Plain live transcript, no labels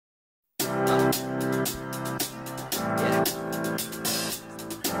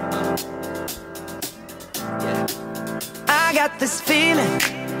I got this feeling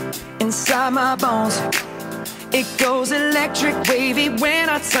inside my bones. It goes electric wavy when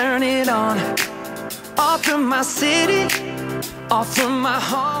I turn it on. Off from my city, off from my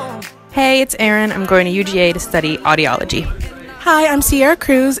home. Hey, it's Erin. I'm going to UGA to study audiology. Hi, I'm Sierra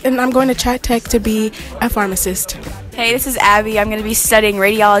Cruz, and I'm going to Chat Tech to be a pharmacist. Hey, this is Abby. I'm going to be studying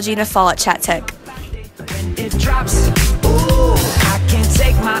radiology in the fall at Chat Tech. When it drops, ooh, I can't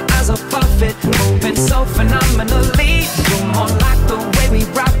take my eyes off of it. Moving so phenomenally. You're more like the way we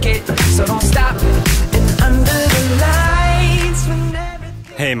rock it. So don't stop. And under the lights when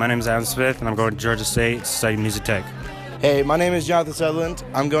everything... Hey, my name is Adam Smith, and I'm going to Georgia State to study music tech. Hey, my name is Jonathan Sutherland.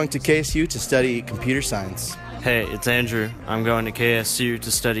 I'm going to KSU to study computer science. Hey, it's Andrew. I'm going to KSU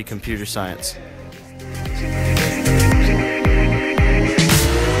to study computer science. Nothing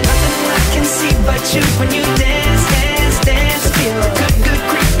I can see but you when you dance, dance, dance. Feel good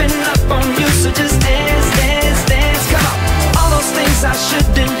creeping up on you, so just dance, dance, dance. Come on, all those things I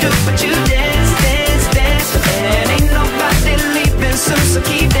shouldn't do, but you dance, dance, dance. And ain't nobody leaving soon, so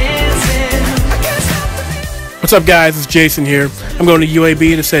keep dancing. I can't stop the feeling. What's up, guys? It's Jason here. I'm going to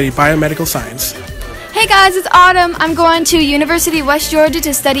UAB to study biomedical science. Hey guys, it's Autumn. I'm going to University of West Georgia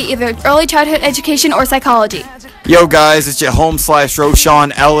to study either early childhood education or psychology. Yo guys, it's your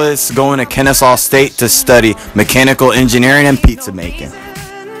home/Roshawn Ellis going to Kennesaw State to study mechanical engineering and pizza making.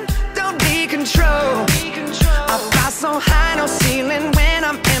 Don't be control. I fly so high, no ceiling when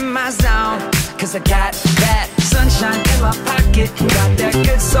I'm in my zone. Cause I got that sunshine in my pocket, got that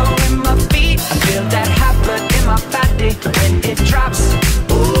good soul in my feet. I feel that hot blood in my body when it drops.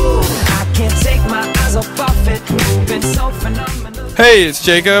 Ooh, I can't take my eyes off of it, moving so phenomenal. Hey, it's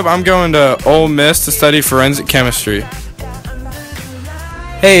Jacob. I'm going to Ole Miss to study forensic chemistry.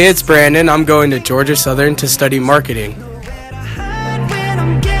 Hey, it's Brandon. I'm going to Georgia Southern to study marketing.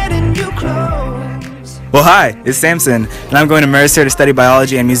 Well, hi, it's Samson, and I'm going to Mercer to study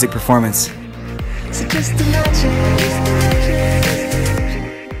biology and music performance.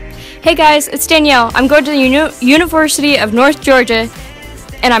 Hey guys, it's Danielle. I'm going to the University of North Georgia,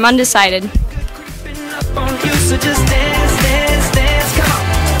 and I'm undecided.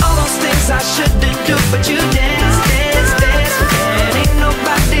 I shouldn't do, but you dance, dance, dance. And ain't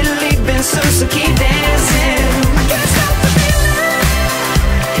nobody leaving soon, so keep dancing. I can't stop the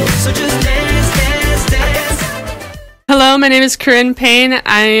feeling, so just dance, dance, dance. Hello, my name is Corinne Payne.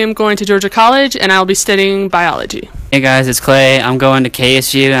 I am going to Georgia College, and I'll be studying biology. Hey guys, it's Clay. I'm going to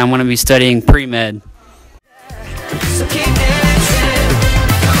KSU, and I'm going to be studying pre-med. So keep dancing.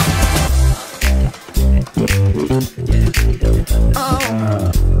 Oh.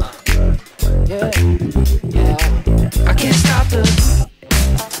 I can't stop the.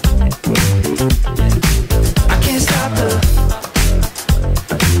 I can't stop the.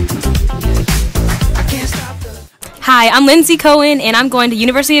 Hi, I'm Lindsay Cohen, and I'm going to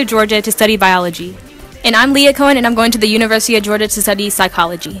University of Georgia to study biology. And I'm Leah Cohen, and I'm going to the University of Georgia to study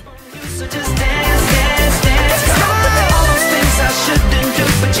psychology. So just dance, dance, dance. All those things I shouldn't do,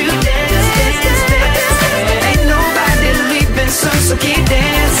 but you dance, dance, dance. And ain't nobody leaving soon, so keep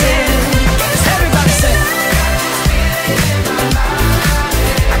dancing. Everybody say.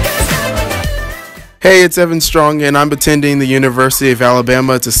 Hey, it's Evan Strong, and I'm attending the University of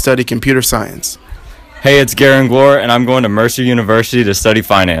Alabama to study computer science. Hey, it's Garen Glore, and I'm going to Mercer University to study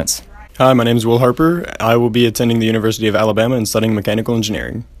finance. Hi, my name is Will Harper. I will be attending the University of Alabama and studying mechanical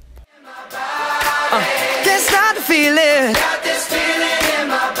engineering. Can't stop the feeling. Got this feeling in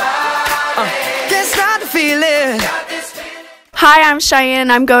my body. Can't stop the feeling. Hi, I'm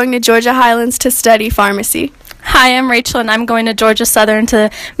Cheyenne. I'm going to Georgia Highlands to study pharmacy. Hi, I'm Rachel, and I'm going to Georgia Southern to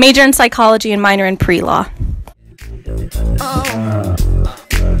major in psychology and minor in pre-law.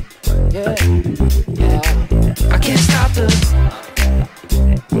 I can't stop the.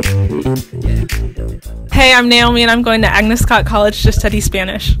 Hey, I'm Naomi, and I'm going to Agnes Scott College to study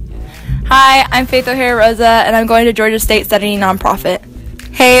Spanish. Hi, I'm Faith O'Hara Rosa, and I'm going to Georgia State studying nonprofit.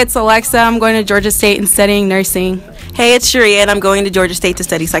 Hey, it's Alexa. I'm going to Georgia State and studying nursing. Hey, it's Sharia, and I'm going to Georgia State to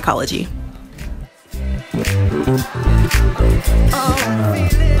study psychology.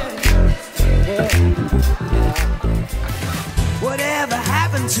 Whatever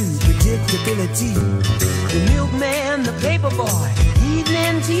happened to predictability? The milkman, the paperboy,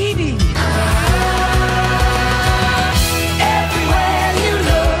 evening TV. Everywhere you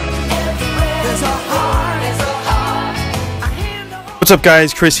look, there's a heart. What's up,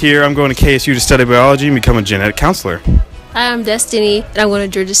 guys? Chris here. I'm going to KSU to study biology and become a genetic counselor. Hi, I'm Destiny, and I'm going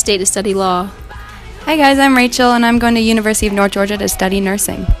to Georgia State to study law. Hi guys, I'm Rachel, and I'm going to University of North Georgia to study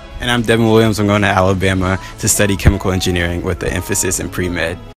nursing. And I'm Devin Williams. I'm going to Alabama to study chemical engineering with an emphasis in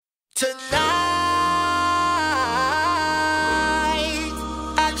pre-med.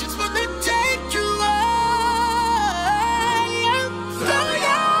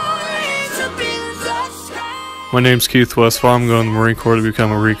 My name's Keith Westfall. I'm going to the Marine Corps to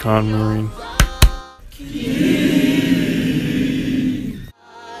become a recon Marine.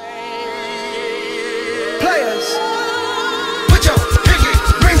 Players, put your pinky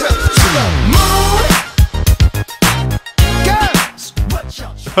rings up to the moon. Girls, what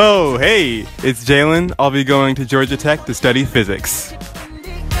y'all Oh, hey, it's Jalen. I'll be going to Georgia Tech to study physics.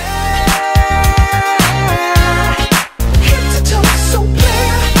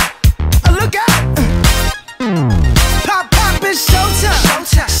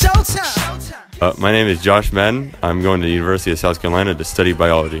 My name is Josh Madden. I'm going to the University of South Carolina to study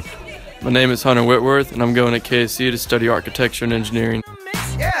biology. My name is Hunter Whitworth, and I'm going to KSU to study architecture and engineering.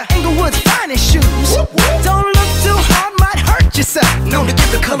 Yeah, Inglewood's finest shoes. Don't look too hard, might hurt yourself. Known to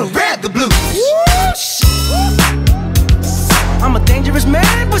give the color red the blues. I'm a dangerous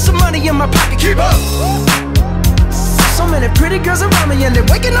man with some money in my pocket. Keep up. So many pretty girls around me and they're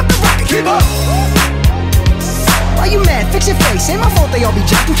waking up the rocket. Keep up. Why you mad? Fix your face. Ain't my fault they all be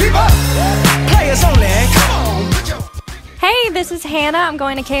jocking. Keep up. Players only. Come on. Hey, this is Hannah. I'm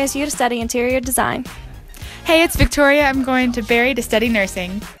going to KSU to study interior design. Hey, it's Victoria. I'm going to Barry to study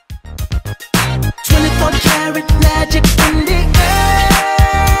nursing. 24 karat magic in the air.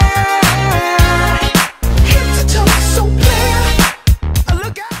 Head to toe, so clear.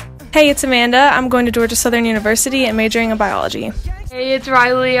 Look out. Hey, it's Amanda. I'm going to Georgia Southern University and majoring in biology. Hey, it's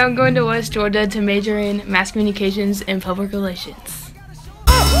Riley. I'm going to West Georgia to major in mass communications and public relations.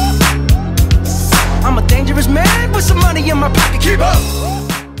 I'm a dangerous man with some money in my pocket. Keep up.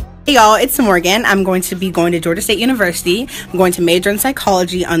 Hey y'all, it's Morgan. I'm going to be going to Georgia State University. I'm going to major in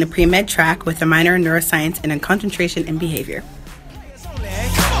psychology on the pre-med track with a minor in neuroscience and a concentration in behavior.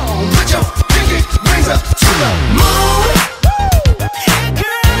 Come on, put your pinky rings up to the moon. Hey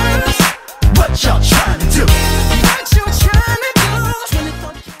girls, what y'all trying to do? What you trying to do?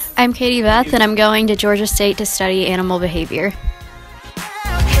 I'm Katie Beth, and I'm going to Georgia State to study animal behavior.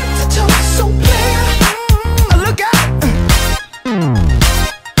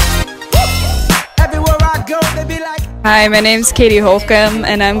 Hi, my name's Katie Holcomb,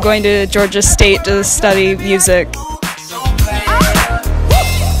 and I'm going to Georgia State to study music.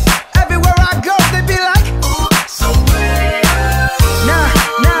 Everywhere I go, they be like,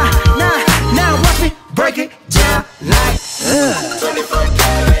 now watch me break it down like,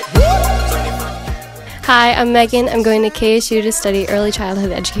 Hi, I'm Megan. I'm going to KSU to study early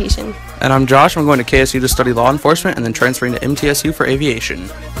childhood education. And I'm Josh. I'm going to KSU to study law enforcement and then transferring to MTSU for aviation.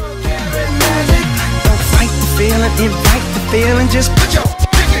 Feeling, invite the feeling, just put your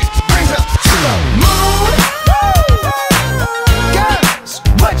pinky rings up to the moon. Girls,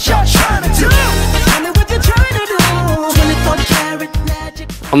 what y'all trying to do? Tell me what you're trying to do. 24 karat magic.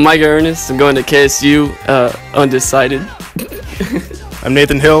 I'm Mike Ernest. I'm going to KSU, undecided. I'm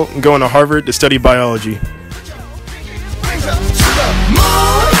Nathan Hill. I'm going to Harvard to study biology. Rings up to the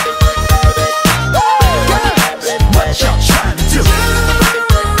moon. Girls, what y'all trying to do?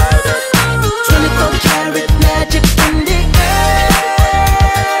 24 karat magic in the air.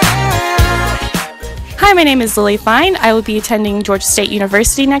 Hi, my name is Lily Fine. I will be attending Georgia State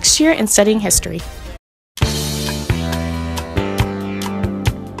University next year and studying history.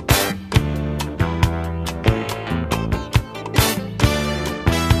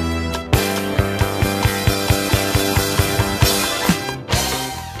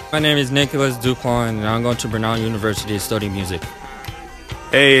 My name is Nicholas Dupont, and I'm going to Bernal University to study music.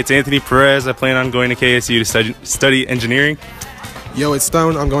 Hey, it's Anthony Perez. I plan on going to KSU to study engineering. Yo, it's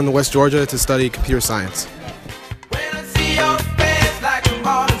Stone. I'm going to West Georgia to study computer science.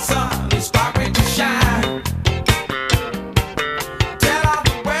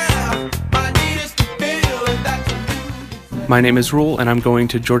 My name is Rule, and I'm going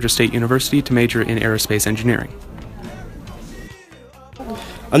to Georgia State University to major in aerospace engineering.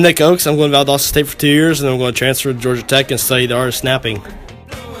 I'm Nick Oakes. I'm going to Valdosta State for 2 years, and I'm going to transfer to Georgia Tech and study the art of snapping.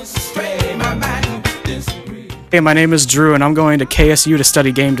 Hey, my name is Drew, and I'm going to KSU to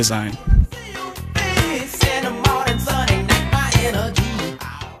study game design.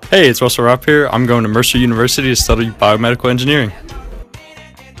 Hey, it's Russell Rupp here. I'm going to Mercer University to study biomedical engineering.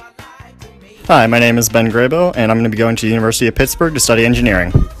 Hi, my name is Ben Graybill, and I'm going to be going to the University of Pittsburgh to study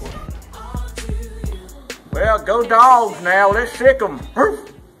engineering. Well, go dogs now. Let's sick them.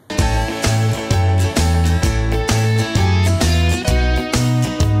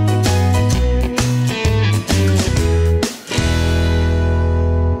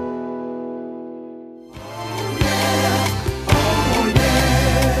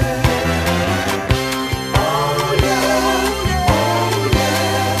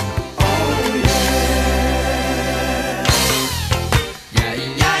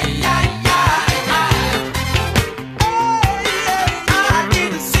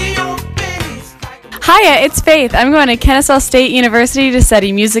 Hiya, it's Faith. I'm going to Kennesaw State University to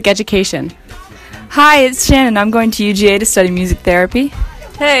study music education. Hi, it's Shannon. I'm going to UGA to study music therapy.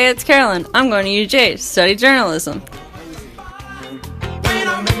 Hey, it's Carolyn. I'm going to UGA to study journalism.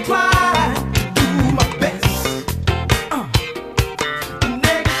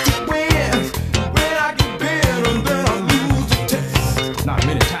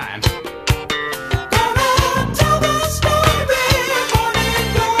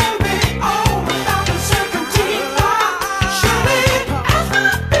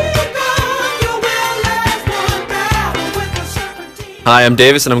 Hi, I'm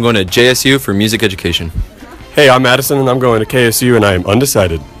Davis and I'm going to JSU for music education. Hey, I'm Madison and I'm going to KSU and I am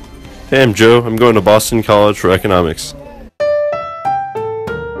undecided. Hey, I'm Joe. I'm going to Boston College for economics.